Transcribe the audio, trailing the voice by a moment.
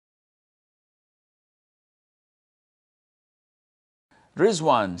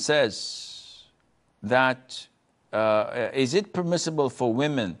Rizwan says that is it permissible for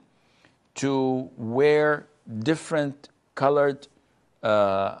women to wear different colored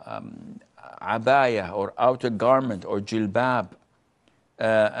abaya or outer garment or jilbab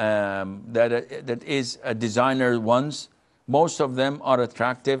that is a designer ones? Most of them are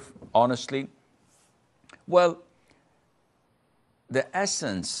attractive, honestly. Well, the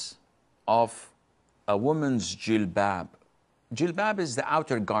essence of a woman's jilbab. Jilbab is the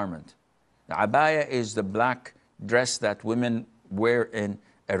outer garment. The abaya is the black dress that women wear in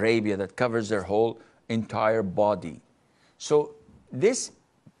Arabia that covers their whole entire body. So this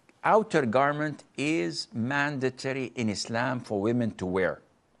outer garment is mandatory in Islam for women to wear.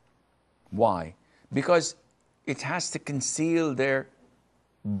 Why? Because it has to conceal their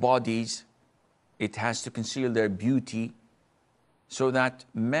bodies, it has to conceal their beauty, so that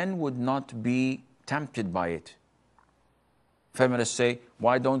men would not be tempted by it. Feminists say,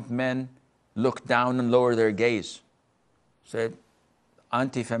 why don't men look down and lower their gaze? So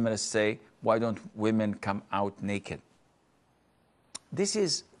anti-feminists say, why don't women come out naked? This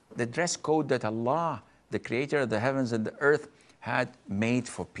is the dress code that Allah, the creator of the heavens and the earth, had made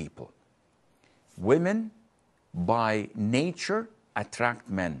for people. Women, by nature, attract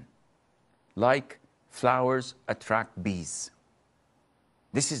men, like flowers attract bees.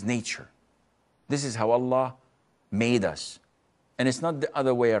 This is nature. This is how Allah made us. And it's not the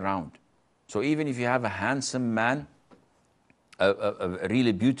other way around. So even if you have a handsome man, a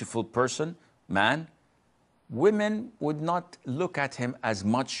really beautiful person, man, women would not look at him as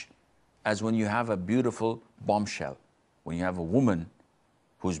much as when you have a beautiful bombshell. When you have a woman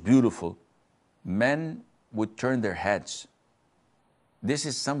who's beautiful, men would turn their heads. This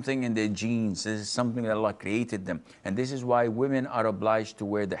is something in their genes. This is something that Allah created them. And this is why women are obliged to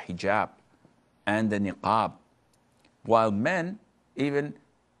wear the hijab and the niqab. While men, even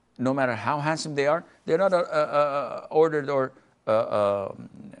no matter how handsome they are, they're not ordered or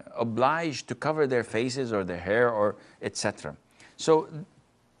obliged to cover their faces or their hair or etc. So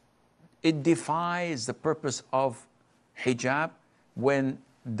it defies the purpose of hijab when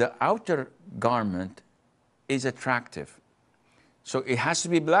the outer garment is attractive. So it has to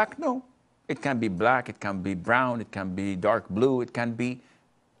be black? No. It can be black, it can be brown, it can be dark blue, it can be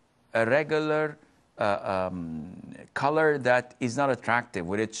a regular color that is not attractive,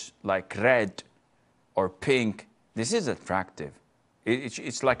 whether it's like red or pink. This is attractive.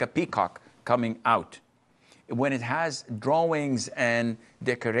 It's like a peacock coming out. When it has drawings and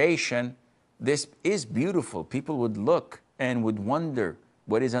decoration, this is beautiful. People would look and would wonder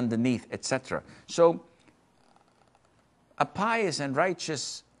what is underneath, etc. So a pious and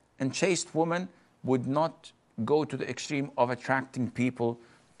righteous and chaste woman would not go to the extreme of attracting people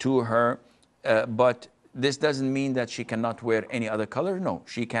to her, but this doesn't mean that she cannot wear any other color. No,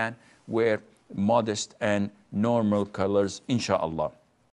 she can wear modest and normal colors, inshallah.